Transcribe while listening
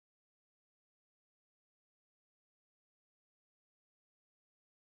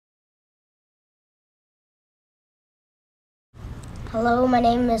Hello, my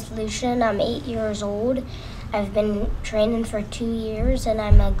name is Lucian. I'm 8 years old. I've been training for 2 years and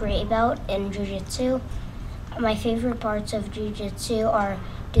I'm a gray belt in Jiu-Jitsu. My favorite parts of Jiu-Jitsu are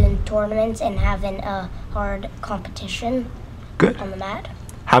doing tournaments and having a hard competition on the mat.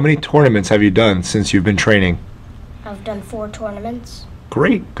 How many tournaments have you done since you've been training? I've done 4 tournaments.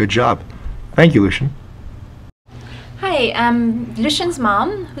 Great, good job. Thank you, Lucian. Hi, I'm Lucian's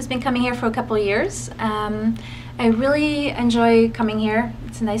mom, who's been coming here for a couple of years. I really enjoy coming here.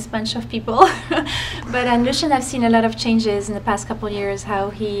 It's a nice bunch of people. But on Lucian, I've seen a lot of changes in the past couple of years,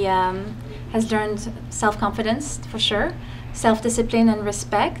 how he has learned self-confidence, for sure, self-discipline and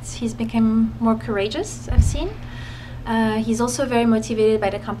respect. He's become more courageous, I've seen. He's also very motivated by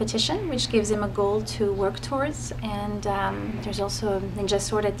the competition, which gives him a goal to work towards. And there's also a ninja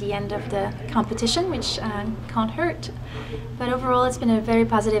sword at the end of the competition, which can't hurt. But overall, it's been a very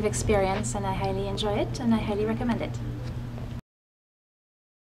positive experience, and I highly enjoy it, and I highly recommend it.